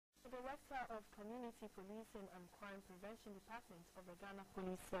Director of Community Policing and Crime Prevention Department of the Ghana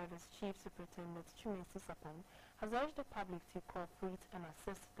Police Service, Chief Superintendent Twumasi-Sarpong, has urged the public to cooperate and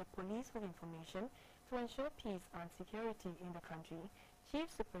assist the police with information to ensure peace and security in the country. Chief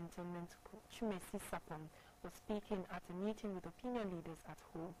Superintendent Twumasi-Sarpong was speaking at a meeting with opinion leaders at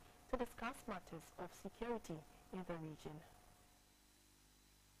home to discuss matters of security in the region.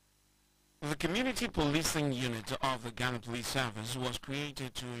 The Community Policing Unit of the Ghana Police Service was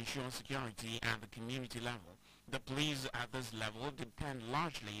created to ensure security at the community level. The police at this level depend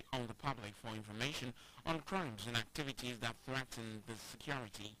largely on the public for information on crimes and activities that threaten the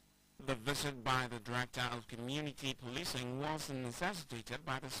security. The visit by the Director of Community Policing was necessitated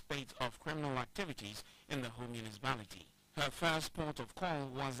by the spate of criminal activities in the whole municipality. Her first port of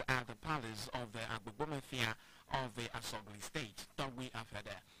call was at the palace of the Agbogbo of the Asogli State, Togui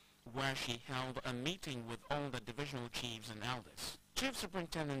Afede, where she held a meeting with all the divisional chiefs and elders. Chief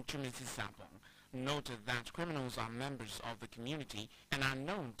Superintendent Twumasi-Sarpong noted that criminals are members of the community and are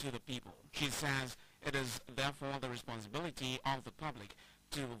known to the people. She says it is therefore the responsibility of the public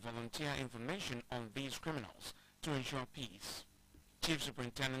to volunteer information on these criminals to ensure peace. Chief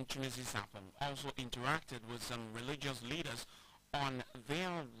Superintendent Twumasi-Sarpong also interacted with some religious leaders on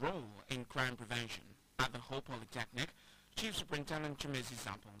their role in crime prevention. At the Whole Polytechnic, Chief Superintendent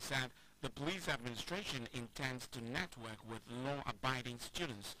Twumasi-Sarpong said the police administration intends to network with law-abiding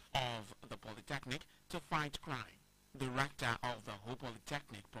students of the Polytechnic to fight crime. The rector of the Whole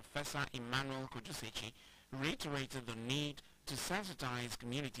Polytechnic, Professor Emmanuel Kojusechi, reiterated the need to sensitize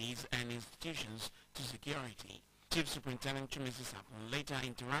communities and institutions to security. Chief Superintendent Twumasi-Sarpong later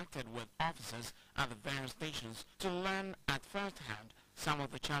interacted with officers at the various stations to learn at first hand some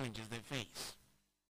of the challenges they face.